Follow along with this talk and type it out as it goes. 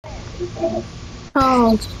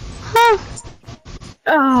Oh. Huh.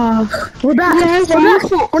 We're back. We're back.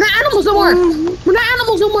 We're not animals no more. We're not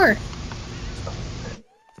animals no more.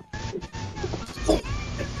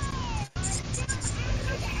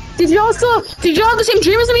 Did y'all have the same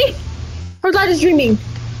dream as me? Or was I just dreaming?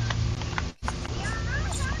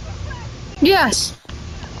 Yes.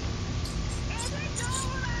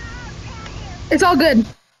 It's all good.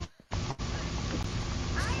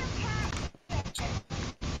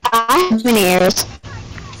 I have many ears.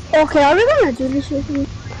 Okay, are we gonna do this with me?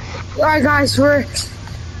 Alright guys, we're...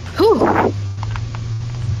 Whew.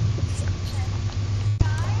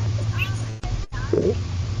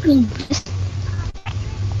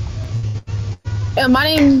 My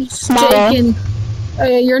name's Jake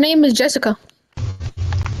and your name is Jessica.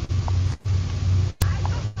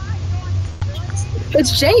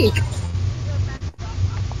 It's Jake.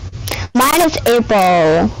 Mine is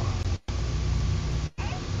April.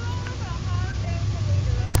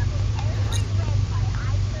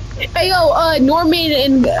 Hey yo, Norman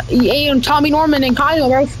and Tommy Norman and Kyle,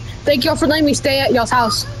 bro. Thank y'all for letting me stay at y'all's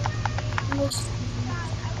house.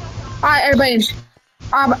 Alright, everybody.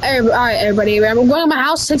 Alright, everybody. I'm going to my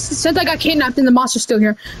house since I got kidnapped and the monster's still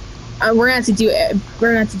here. We're gonna have to do it. We're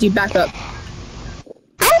gonna have to do backup.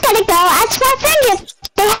 I'm gonna go ask my friend if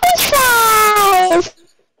they have fries.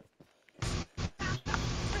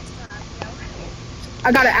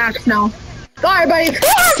 I got an axe now. Alright, everybody.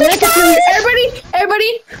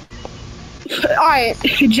 Everybody. Alright,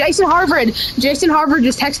 Jason Harvard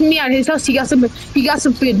just texted me at his house. He got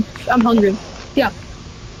some food. I'm hungry. Yeah.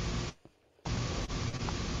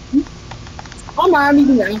 Oh my, I'm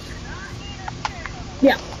using an axe.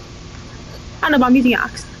 Yeah. I don't know, but I'm using an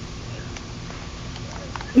axe.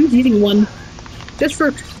 I'm just using one. Just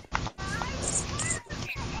for...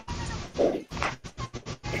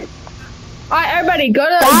 Alright, everybody, go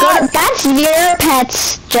to... That's your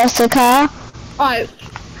pets, Jessica. Alright.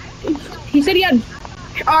 He said he had...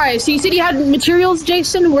 Alright, so you said you had materials,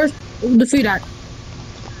 Jason? Where's the food at?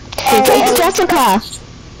 It's Jessica.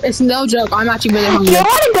 It's no joke. I'm actually really Do hungry. you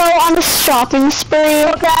want to go on a shopping spree?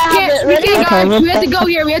 We can't, guys. We have to go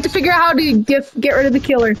here. We have to figure out how to get rid of the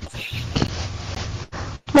killer.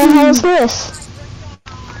 Then how's this?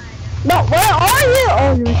 No, where are you?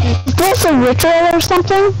 Oh, Is this a ritual or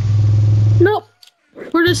something? Nope.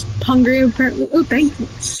 We're just hungry, apparently. Oh, thank you.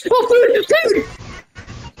 Oh, food!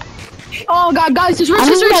 Oh, God, guys, there's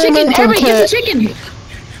chicken. Everybody get the chicken.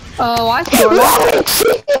 Oh, why is the door locked?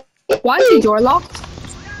 Why is the door locked?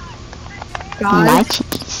 Guys,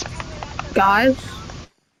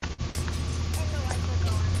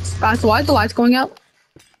 why is the lights going out?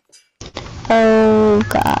 Oh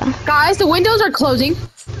god. Guys, the windows are closing.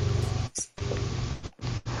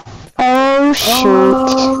 Oh shoot.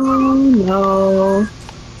 Oh no.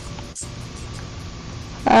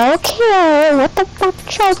 Okay, what the fuck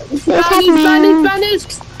is happening?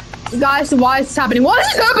 Guys, why is this happening? What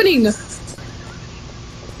is happening?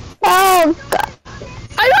 Oh god.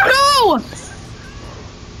 I don't know!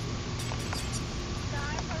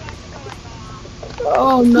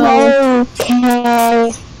 Oh no.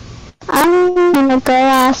 Okay. I'm gonna go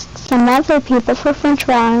ask some other people for french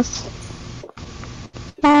fries.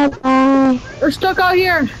 Bye bye. We're stuck out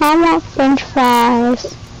here. I want french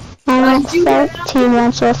fries. I want 13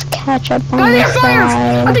 ones with ketchup on Guys, the there's fire!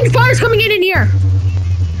 side. I think fire's coming in here.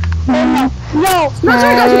 No.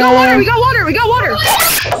 Sorry guys, we got water.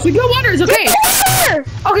 It's okay.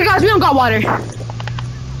 Okay guys, we don't got water.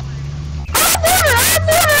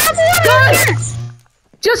 Guys!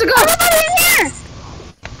 Jessica!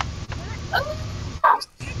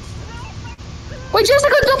 Wait,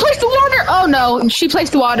 Jessica, don't place the water! Oh no, she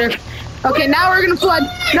placed the water. Okay, now we're gonna flood.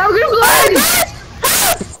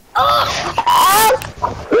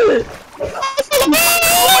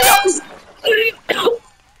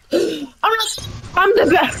 I'm the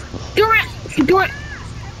best. Do it.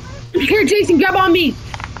 Here, Jason, grab on me.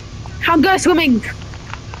 I'm good at swimming.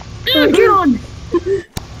 Get on.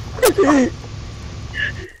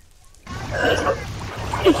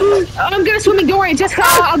 I'm good at swimming. Don't worry, Jessica.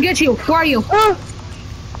 I'll get you. Where are you?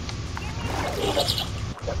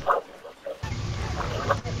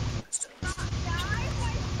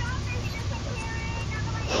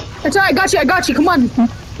 It's alright. I got you. Come on.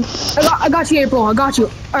 I got you, April. I got you.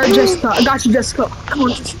 Or Jessica. I got you, Jessica. Come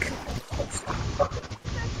on, Jessica.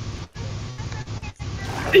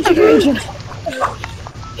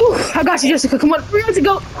 I got you, Jessica. Come on. Where'd you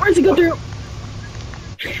go through?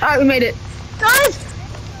 Alright, we made it. guys!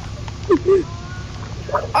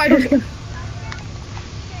 Alright, Jessica.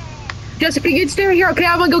 Jessica, you stay here. Okay,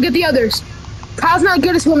 I'm gonna go get the others. Kyle's not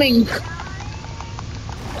good at swimming.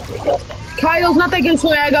 Kyle's not that good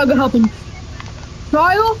swing. I gotta go help him.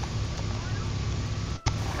 Kyle?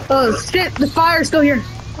 Oh shit, the fire's still here.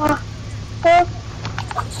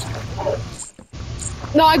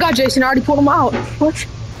 No, I got Jason. I already pulled him out. What?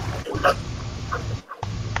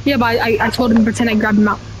 Yeah, but I told him to pretend I grabbed him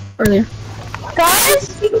out earlier.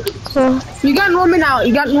 Guys? You got Norman out.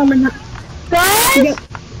 You got Norman out. Guys?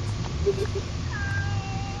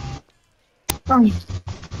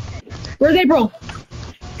 Where's April?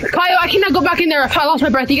 Kyle, I cannot go back in there. I lost my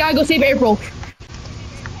breath. You gotta go save April.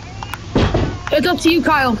 It's up to you,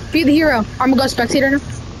 Kyle. Be the hero. I'm gonna go spectator now.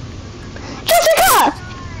 Jessica!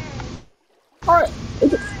 Alright.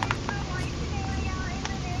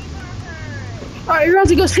 Alright, you're about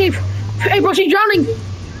to go save April. She's drowning.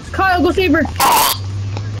 Kyle, go save her.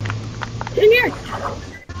 In here.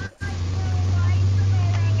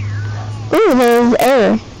 Ooh, there's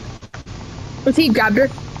air. Let's see, grabbed her.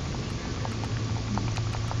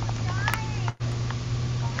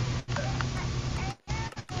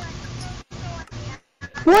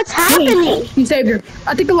 What's happening? You saved her.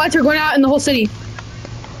 I think the lights are going out in the whole city.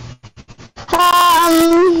 Now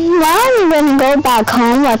I'm gonna go back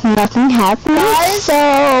home like nothing happened.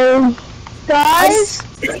 Guys?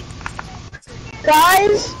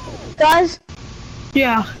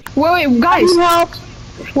 Yeah. Wait, guys. Help!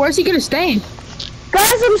 Where's he gonna stay?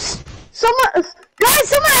 Guys, someone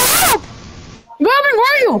help! Robin,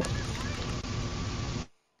 where are you?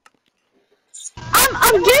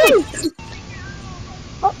 I'm getting.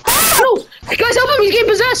 No! Guys, help him! He's getting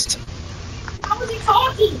possessed! How is he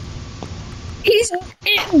talking? He's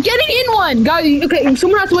getting in one! Guys, okay,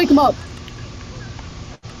 someone has to wake him up.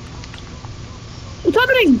 What's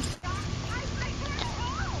happening?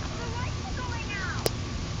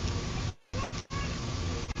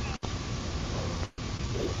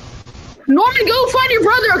 Norman, go find your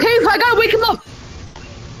brother, okay? I gotta wake him up.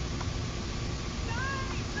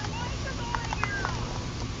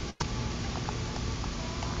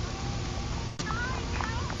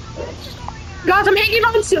 Guys, I'm hanging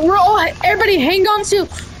on to, everybody hang on to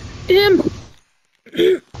him.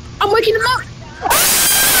 I'm waking him up.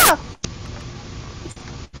 Ah!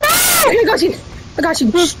 Okay, I got you. I got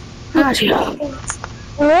you.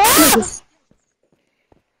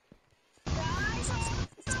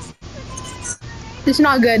 This is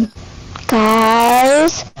not good.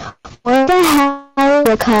 Guys, what the hell,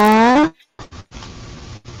 Rebecca?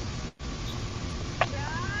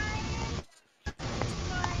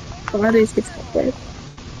 Why are these kids dead?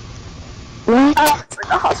 What?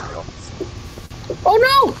 The hospital. Oh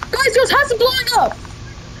no! Guys, there's houses blowing up!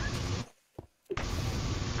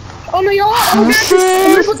 Oh no, y'all all got to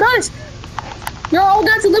live with us! Y'all all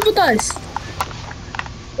got to live with us!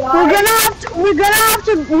 We're gonna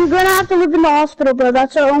have to live in the hospital, bro.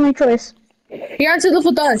 That's our only choice. You have to live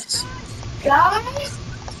with us. Guys?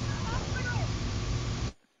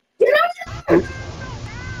 Get out!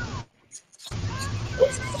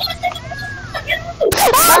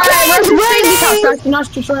 Alright, let's just stay in this house, guys.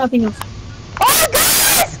 Not just for nothing else. Oh,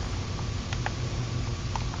 guys!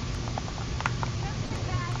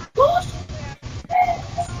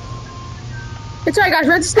 It's alright, guys.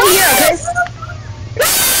 We're just stay here, okay?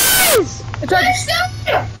 Guys! It's alright.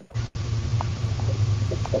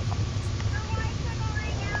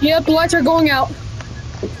 Yep, the lights are going out.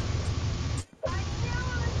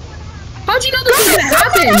 How'd you know this was gonna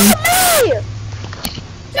happen?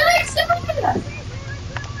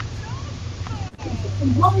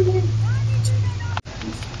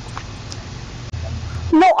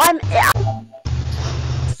 No, I'm.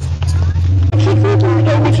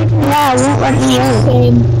 No, I won't let me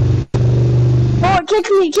in. No, kick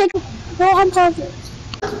me. No, I'm positive.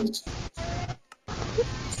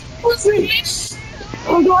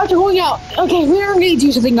 Oh, the lights are going out. Okay, we don't need to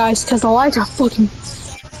do something, guys, because the lights are fucking.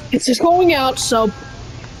 It's just going out, so.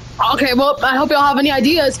 Okay, well, I hope y'all have any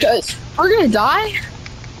ideas, because we're gonna die.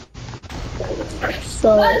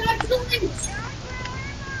 So. I'm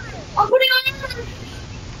putting on.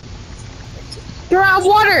 You're out of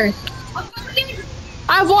water.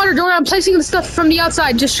 I have water, Jordan. I'm placing the stuff from the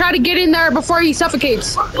outside. Just try to get in there before he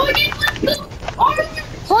suffocates. Hurry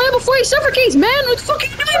up before he suffocates, man! What the fuck are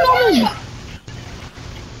you doing, Norman?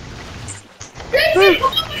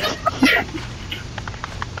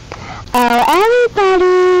 Oh,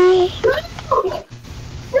 everybody!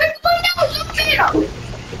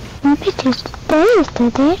 Maybe just stay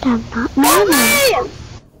today. I'm not normal.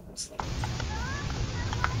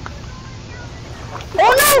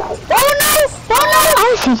 Oh no!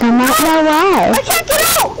 I think I'm not alive. I can't get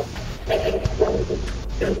out!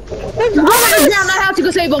 Go on the ground. I have to go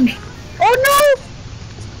save him. Oh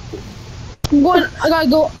no! I'm going. I gotta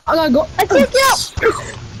go. I gotta go. I can't get out.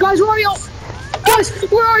 Guys, where are y'all? Guys,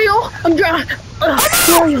 where are y'all? I'm drowning. Where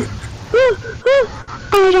are you?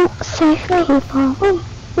 I don't say people.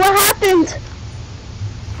 What happened?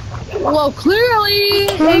 Well, clearly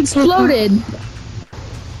it exploded.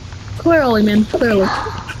 Clearly, man. Clearly.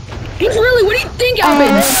 Really, what do you think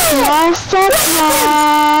happened? I'm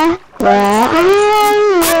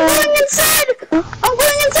going inside. I'm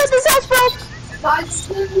going inside this house, bro.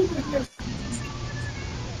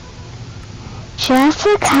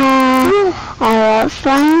 Jessica, I will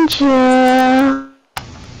find you.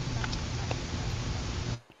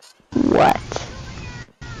 What?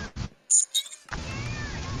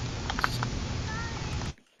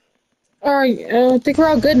 Alright, I think we're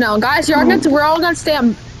all good now. Guys, we're all gonna stay at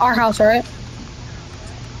our house, alright?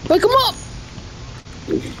 Wake them up!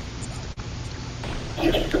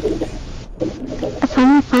 I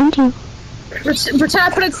finally found you. Pretend I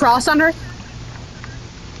put a cross on her.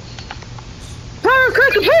 Power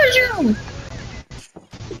cracker, you!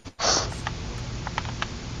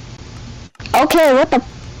 Okay, what the?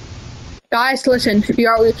 Guys, listen.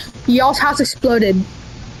 Y'all's house exploded.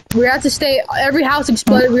 We have to stay. Every house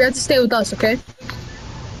exploded. We have to stay with us, okay?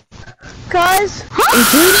 Guys.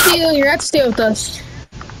 Including you. You have to stay with us.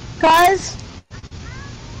 Guys.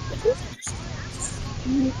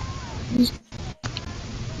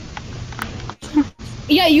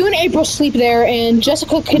 Yeah, you and April sleep there, and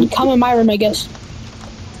Jessica can come in my room, I guess.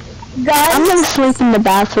 Guys. I'm gonna sleep in the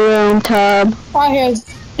bathroom tub. Right here.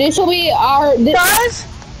 This will be our. Guys,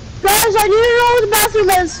 I need to know where the bathroom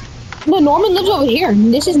is. No, Norman lives over here.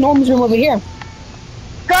 This is Norman's room over here.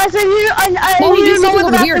 Guys, I need to know where the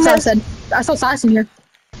over here. bathroom is. I saw Silas in here.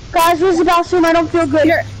 Guys, where's the bathroom? I don't feel good.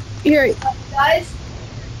 Here. Guys,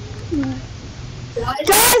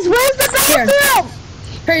 where's the bathroom?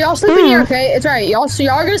 Here, y'all sleep in here, okay? It's alright. Y'all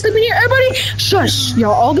are gonna sleep in here. Everybody, shush.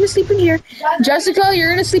 Y'all all gonna sleep in here. Jessica, you're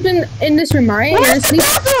gonna sleep in this room, alright? You're gonna sleep.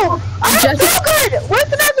 Bathroom? I don't feel good. Where's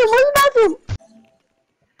the bathroom?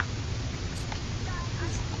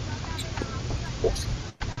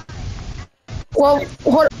 Well,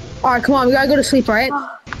 hold. Alright, come on. We gotta go to sleep, alright?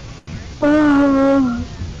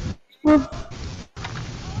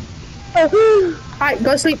 Alright,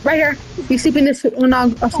 go to sleep right here. You sleep in this one. I'll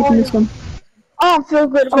sleep in this one. I don't feel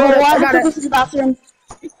good. I got it. Go to the bathroom.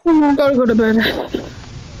 Go to bed.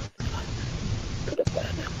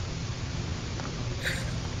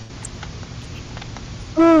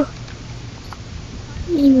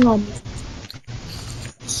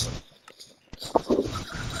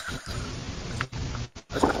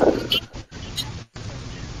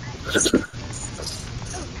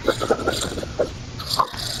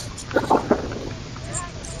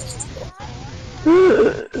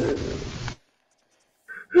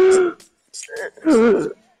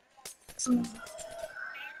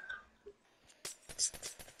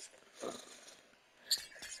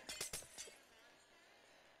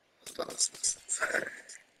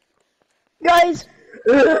 Guys.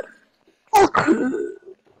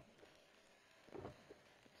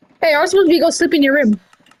 Hey, ours supposed to be go sleep in your room.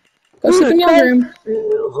 Go sleep in your room.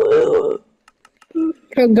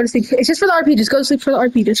 Okay, go to sleep. It's just for the RP. Just go to sleep for the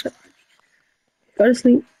RP. Just go to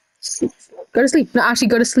sleep. Go to sleep. No, actually,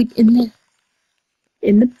 go to sleep in the bed.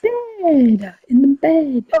 In the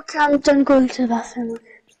bed. Okay, I'm done going to the bathroom.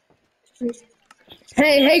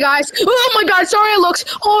 Hey guys! Oh my God! Sorry, I looked.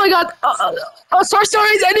 Oh my God! Sorry.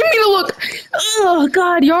 I didn't mean to look. Oh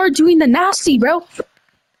God, you're doing the nasty, bro.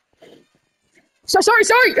 Sorry.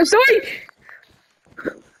 I'm sorry.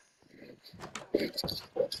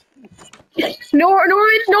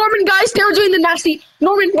 Norman, guys, they were doing the nasty.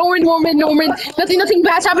 Norman. Nothing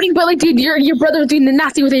bad's happening, but like, dude, your brother was doing the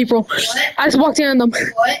nasty with April. What? I just walked in on them.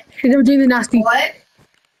 What? They were doing the nasty. What?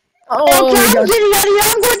 Oh okay, my God.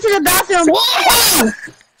 I'm going to the bathroom. Whoa!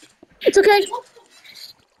 It's okay.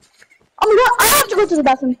 I have to go to the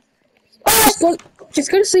bathroom. Just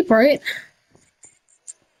go to sleep, alright?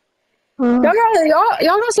 Y'all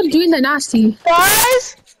gotta stop doing the nasty.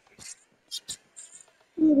 Guys?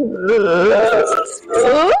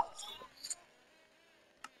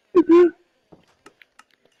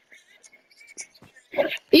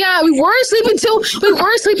 Yeah, we weren't sleeping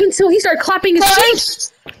until he started clapping his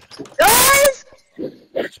cheeks. Guys?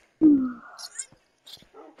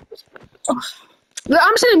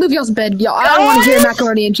 I'm just gonna move y'all's bed, y'all. I don't want to hear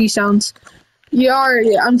macaroni and cheese sounds. Yeah,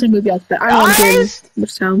 I'm just gonna move y'all's bed. I don't want to hear the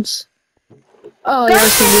sounds. Oh, yeah,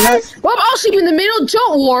 let's do that. Well, I'll sleep in the middle.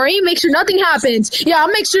 Don't worry. Make sure nothing happens. Yeah,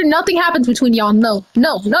 I'll make sure nothing happens between y'all. No. I'm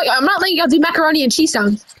not letting y'all do macaroni and cheese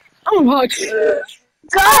sounds. Oh my God.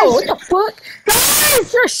 Guys! Oh, what the fuck?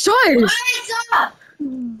 Guys! You're a son.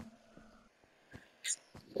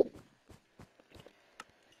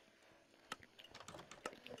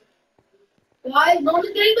 Guys, no one's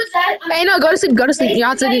getting possessed. Hey, no, go to sleep. Go to sleep. You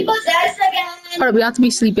have to be. Possessed again. Hold up, you have to be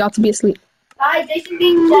asleep. You have to be asleep. Guys, they should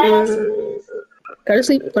be possessed. Go to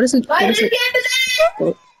sleep. Go to sleep. Go Guys, to they're sleep. getting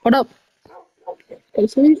possessed. Hold up. Go to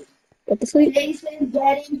sleep. Go to sleep. Jason's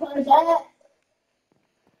getting possessed.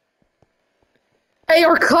 Hey,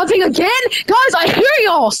 you're coughing again? Guys, I hear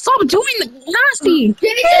y'all. Stop doing the nasty.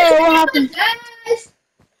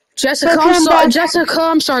 Jason's getting possessed. Jessica,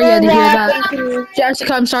 I'm sorry you had to hear that.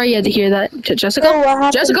 Jessica, I'm sorry you had to hear that. Jessica, where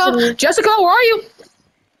are you?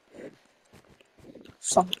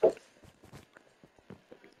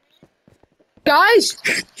 Guys,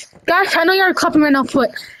 I know you're clapping right now,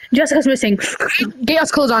 but Jessica's missing. Get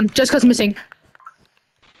us clothes on. Jessica's missing.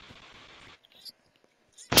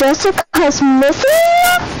 Jessica's missing?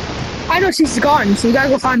 I know she's gone, so you gotta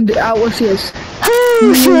go find out where she is.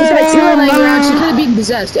 Oh, She was like, around. She could have been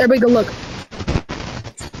possessed. Everybody go look.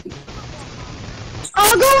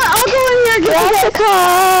 I'll go in here, Jessica!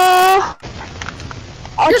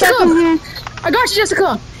 I'll check in here. I got you,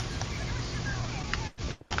 Jessica.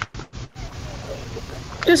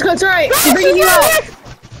 Jessica, it's alright. She's bringing you out.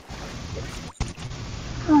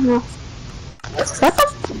 Oh no.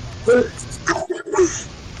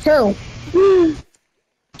 Who?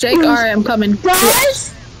 Jake, alright, I'm coming.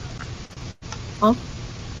 Guys? Huh?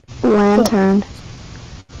 Lantern.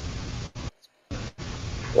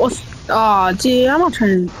 What's... Aw, dude, I'm not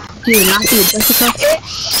trying to do nasty with Jessica.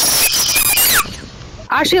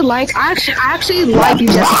 I actually like you,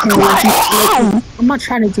 Jessica. I'm not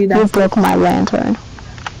trying to do You that. broke my lantern.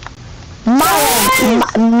 My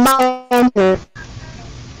lantern.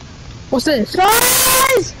 What's this?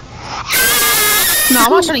 Guys! No,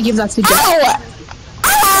 I'm not trying to give that to Jessica.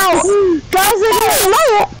 Ow! Guys, I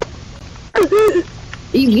don't know.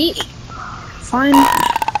 Eat. Fine. Guys,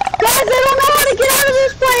 I don't know how to get out of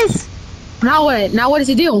this place. Now what? Now what does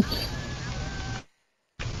he do?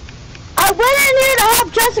 I went in here to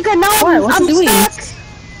help Jessica. Now What? What's I'm he doing? stuck.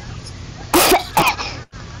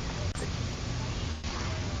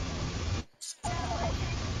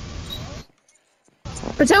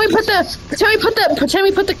 Pretend we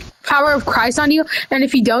put the power of Christ on you, and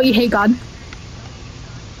if you don't, you hate God.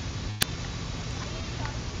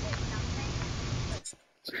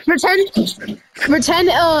 Pretend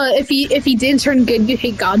if he didn't turn good, you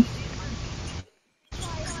hate God.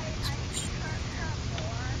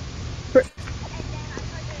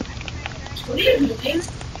 What are you doing?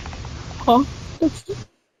 Huh? What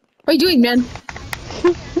are you doing, man?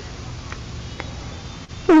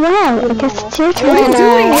 Well, I guess it's your turn. What are you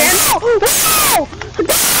doing, Oh, man?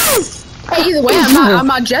 guys! Hey, either way, I'm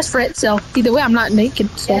not dressed for it, so either way, I'm not naked,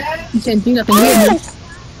 so you can't do nothing weird. Man.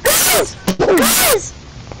 Guys!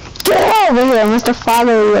 Get over here, Mr.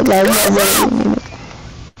 Follow you.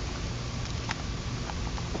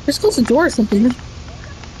 Just close the door or something. Man.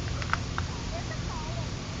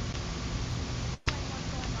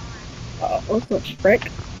 What the frick?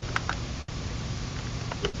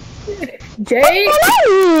 Jay?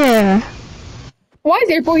 Here. Why is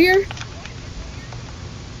April here?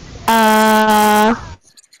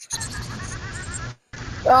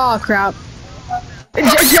 Oh crap.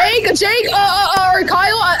 Jake, or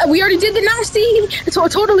Kyle, we already did the nasty. So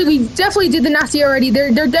totally, we definitely did the nasty already.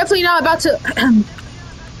 They're definitely not about to.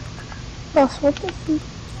 Boss, what the fuck?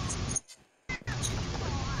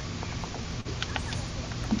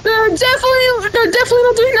 They're definitely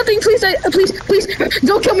not doing nothing. Please,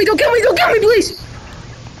 don't kill me, please.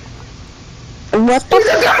 What the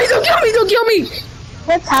Please, don't kill me.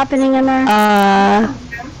 What's happening in there? No,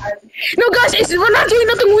 guys, we're not doing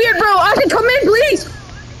nothing weird, bro. I can come in, please.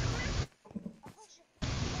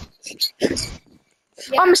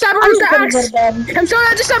 I'm sorry, I just stabbed you with the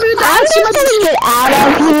I'm axe. just gonna get out of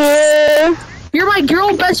here. You're my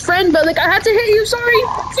girl best friend, but like I had to hit you. Sorry.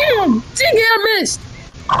 Damn, dang it, I missed.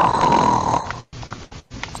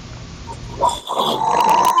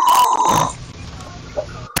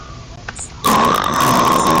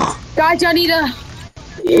 Guys, y'all need a.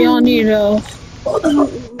 I'm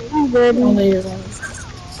good.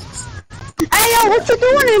 Hey, yo, what you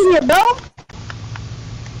doing in here, bro?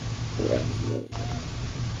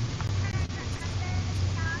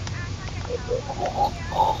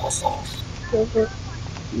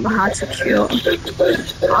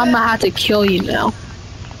 I'm gonna have to kill you now.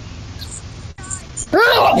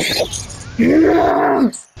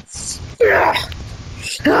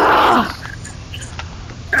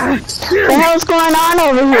 What the hell's going on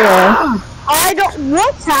over here? I don't.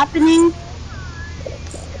 What's happening?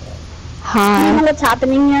 Hi. What's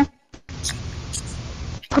happening here?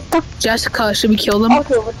 What the Jessica, should we kill them?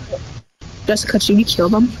 Okay, what's it? Jessica, should we kill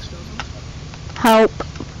them? help?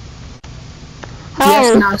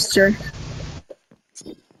 Yes, master.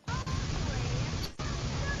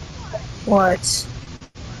 What?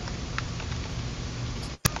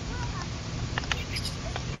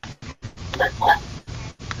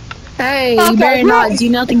 Hey, you better not do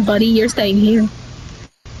nothing, buddy. You're staying here.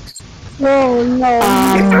 No,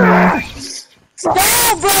 no.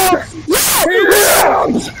 Stop, bro!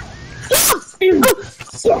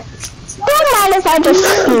 Don't mind if I just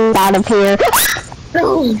sneak out of here.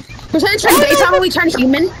 No. Pretend it's daytime when we turn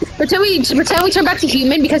human. Pretend we turn back to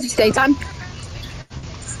human because it's daytime.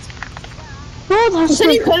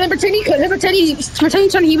 Pretend you couldn't. Pretend you couldn't. Pretend you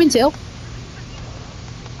turn human too.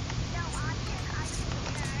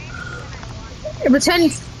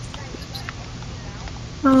 Pretend.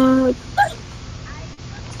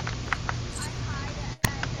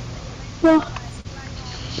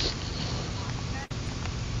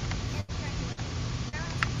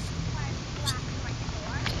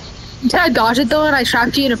 Did I dodge it though and I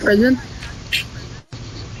trapped you in a prison?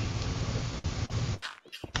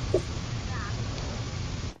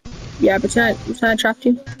 Yeah, pretend I trapped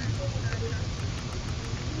you.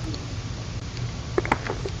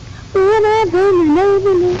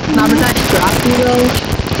 Nah, pretend I trapped you though.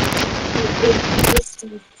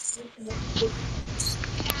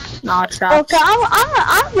 Nah, trapped. Okay,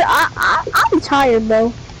 I'm tired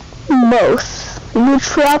though. Both. You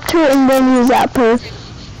trapped her and then you zap her.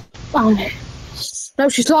 Oh. No,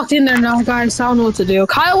 she's locked in there now, guys. I don't know what to do.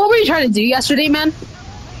 Kyle, what were you trying to do yesterday, man?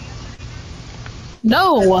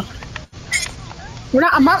 No. We're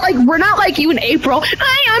not like you in April.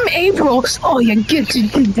 Hi, I'm April. Oh, yeah, get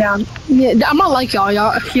down. Yeah, I'm not like y'all.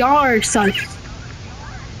 Y'all are son.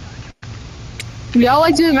 Y'all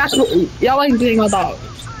like doing y'all like doing all that.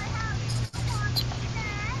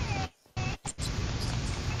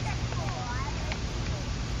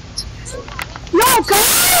 Yo,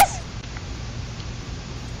 guys!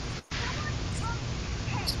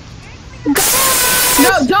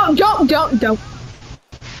 No, don't.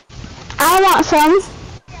 I want some.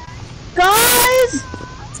 Guys!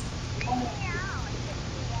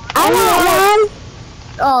 I want one.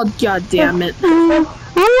 Oh, god damn it. I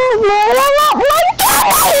want one.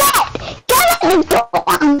 Get it.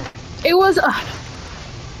 It was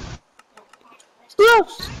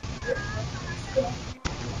What?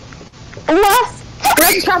 Let's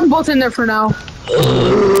just trap them both in there for now.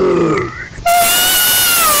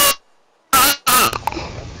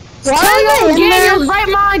 Why are they in Get in there? your right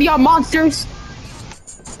mind, y'all monsters.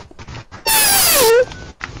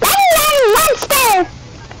 Monster!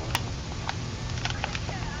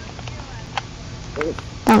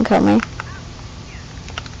 Don't kill me.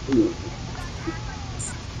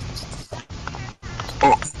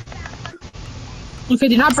 Okay,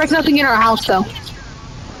 do not break nothing in our house, though.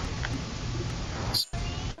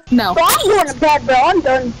 No. Bro, I'm going to bed, bro. I'm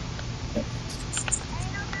done.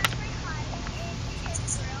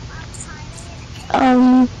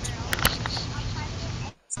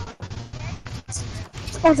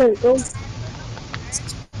 Oh, there we go.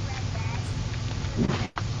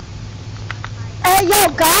 Hey, yo,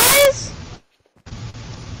 guys!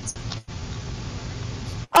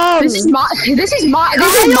 This is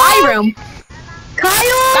my room.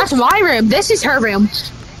 Kyle! That's my room. This is her room.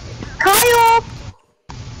 Kyle!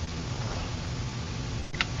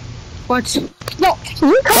 What? No,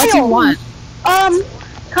 What do you want?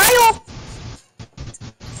 Kyle!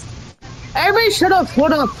 Everybody shut up.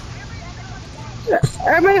 Hold up.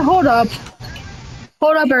 Everybody hold up.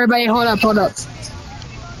 Hold up, everybody. Hold up.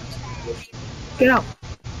 Get out.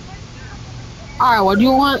 Alright, what do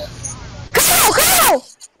you want? Kyle!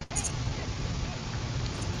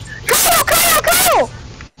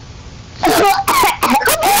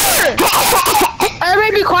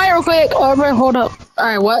 Everybody be quiet real quick. Everybody hold up.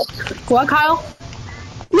 Alright, what? What, Kyle?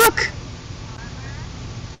 Look!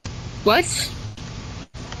 What?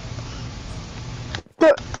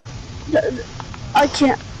 I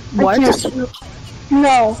can't. What? I can't.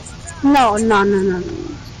 No. No. Can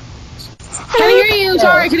I hear you?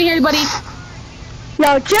 Sorry, can I hear you, buddy?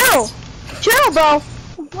 Yo, chill! Chill, bro!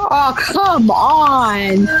 Oh, come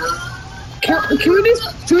on.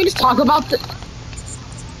 Can we just talk about the...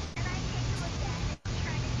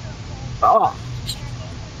 Oh.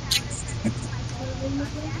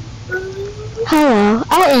 Hello,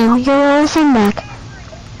 I am your listen back.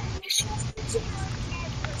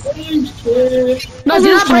 No,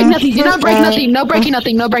 do not break nothing. Do not break nothing. No breaking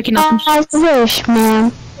nothing. No breaking nothing. I wish,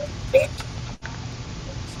 man.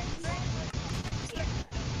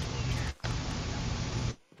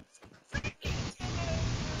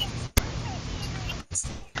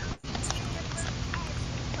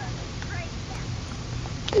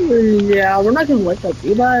 Yeah, we're not gonna wake up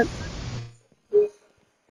you, but